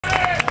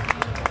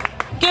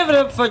Give it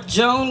up for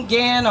Joan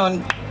Gann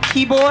on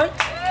keyboard,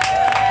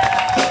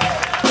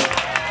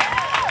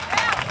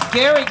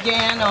 Gary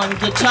Gann on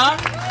guitar,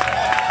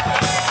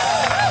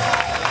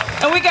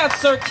 and we got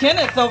Sir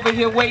Kenneth over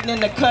here waiting in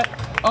the cut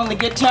on the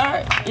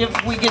guitar if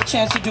we get a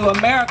chance to do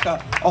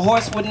America, a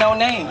horse with no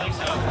name.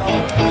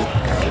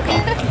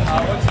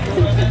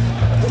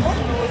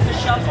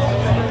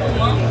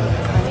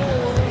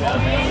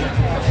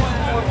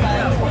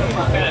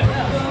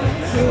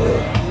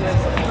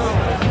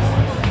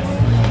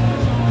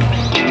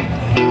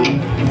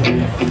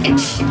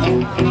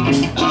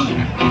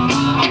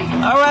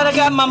 All right, I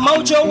got my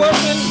mojo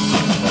working.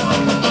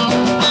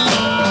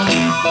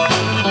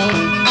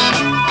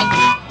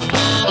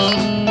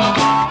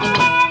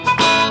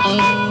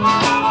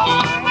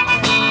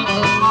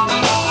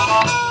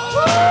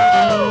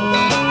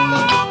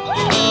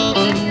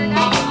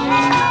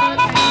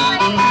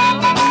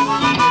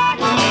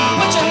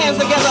 Put your hands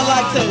together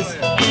like this.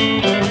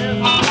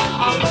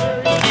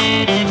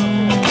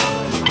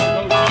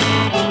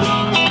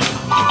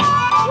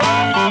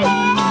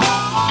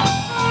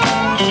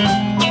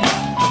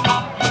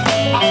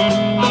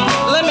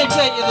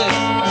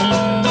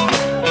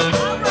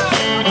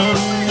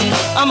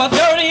 I'm a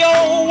dirty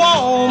old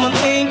woman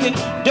thinking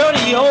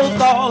dirty old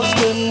thoughts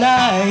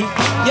tonight.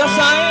 Yes,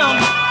 I am.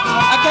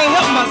 I can't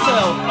help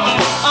myself.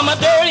 I'm a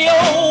dirty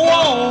old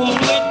woman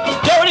with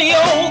dirty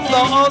old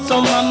thoughts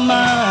on my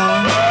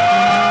mind.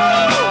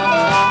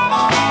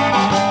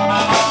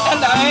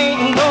 And I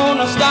ain't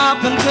gonna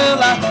stop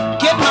until I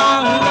get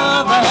my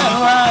loving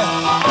right.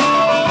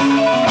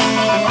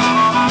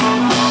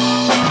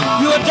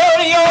 You're a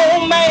dirty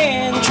old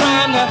man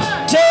trying to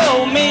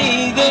tell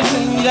me this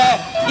and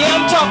that. Yeah,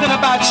 I'm talking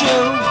about you.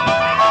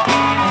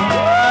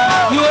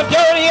 You're a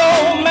dirty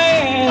old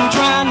man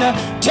trying to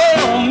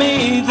tell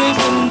me this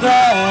and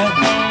that.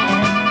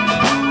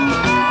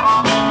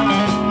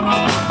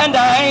 And I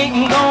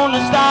ain't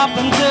gonna stop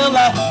until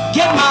I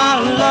get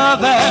my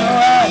loving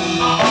right.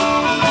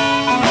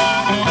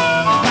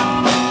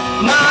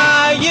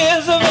 My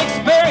years of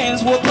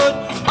experience will put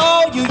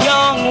all you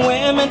young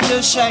women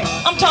to shame.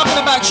 I'm talking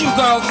about you,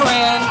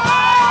 girlfriend.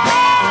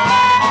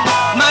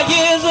 My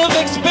years of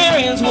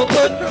experience will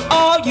put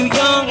all you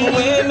young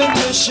women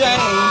to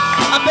shame.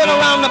 I've been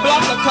around the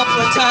block a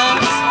couple of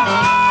times,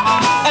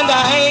 and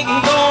I ain't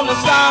gonna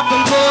stop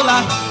until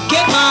I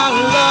get my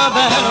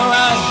loving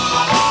right.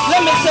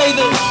 Let me say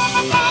this.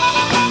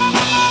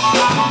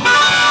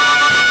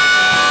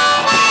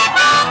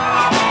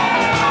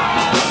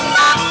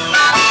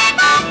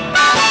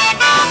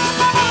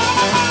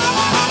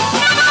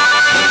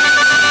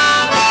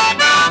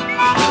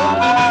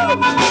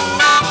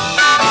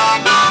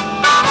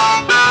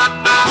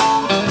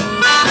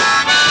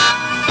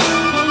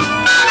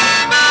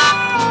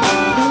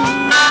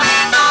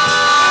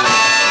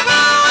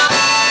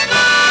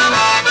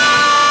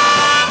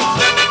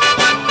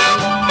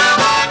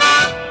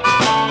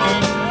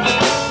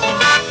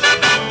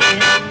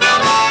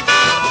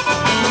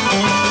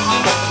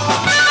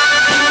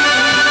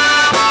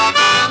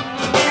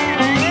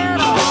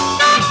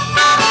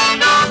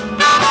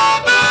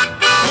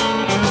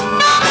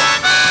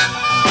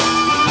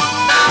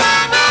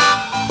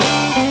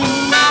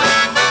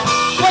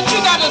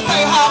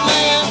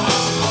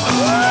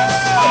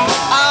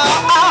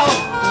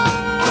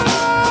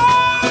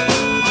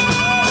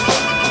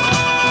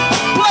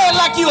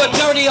 You a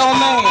dirty old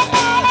man.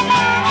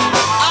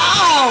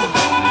 Ow!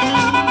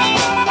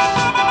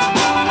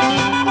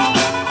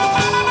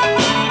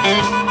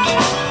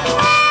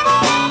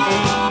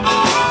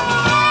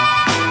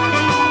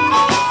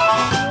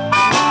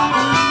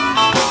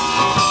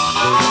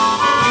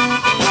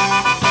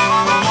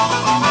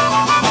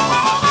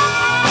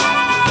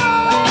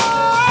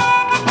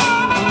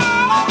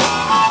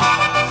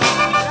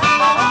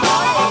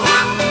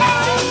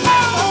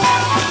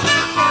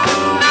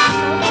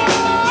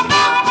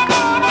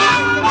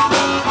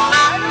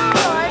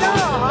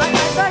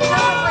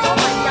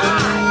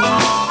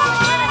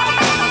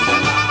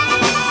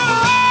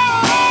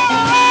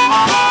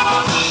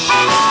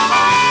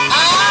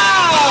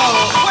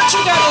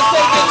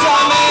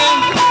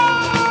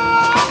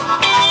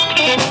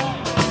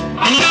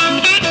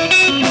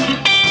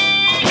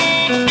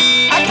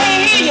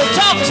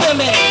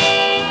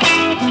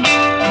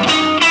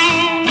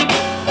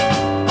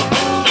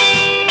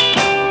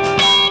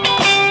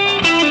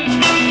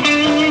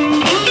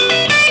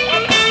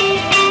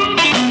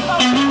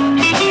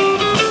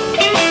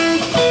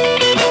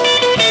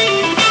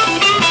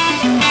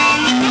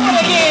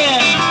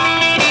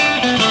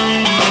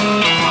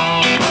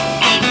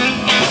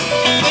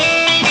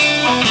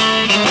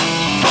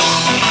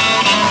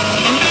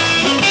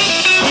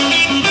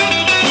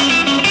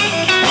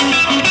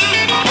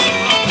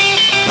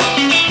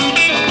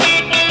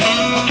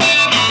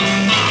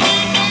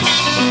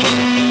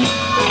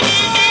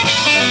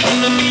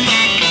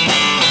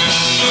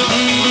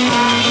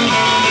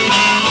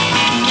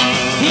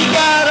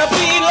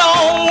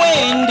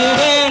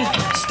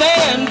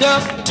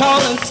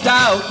 tall and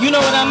stout, you know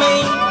what I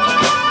mean?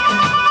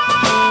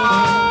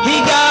 He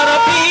gotta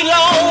be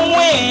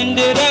long-winded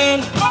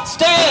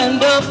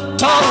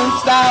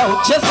style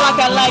just like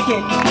I like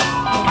it.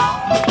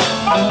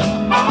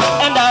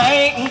 And I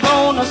ain't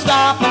gonna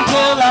stop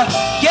until I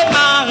get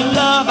my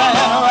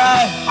loving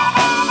right.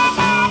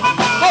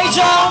 Hey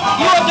Joe,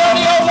 you a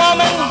dirty old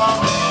woman?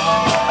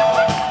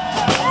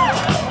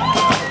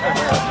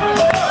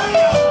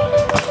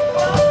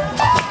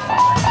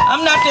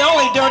 I'm not the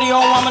only dirty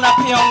old woman up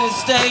here on this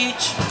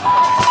stage.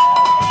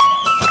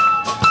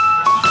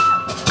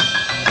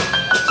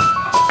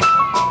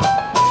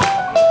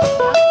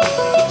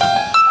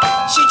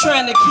 She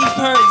trying to keep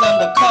hers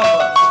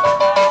undercover.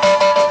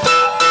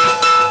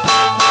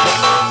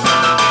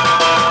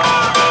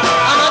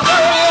 I'm a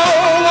dirty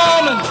old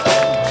woman.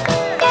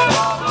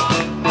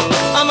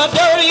 I'm a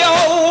dirty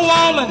old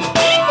woman.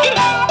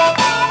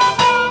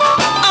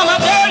 I'm a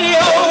dirty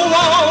old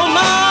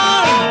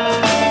woman.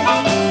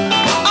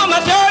 I'm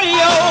a dirty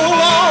old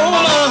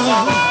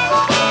woman.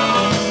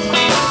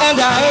 And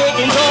I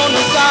ain't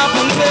gonna stop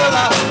until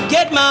I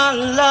get my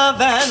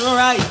loving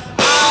right.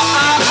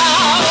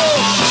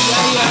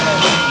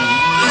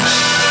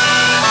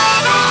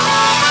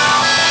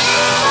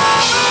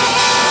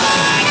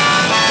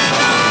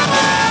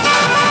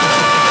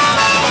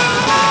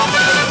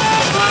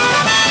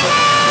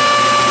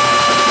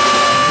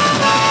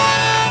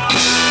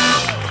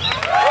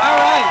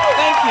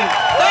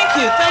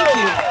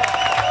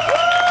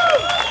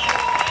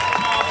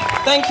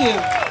 Thank you.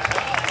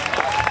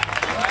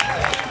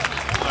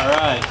 All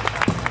right.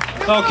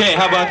 Okay,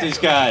 how about these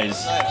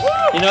guys?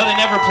 You know, they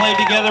never played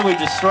together. We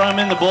just throw them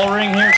in the bull ring here.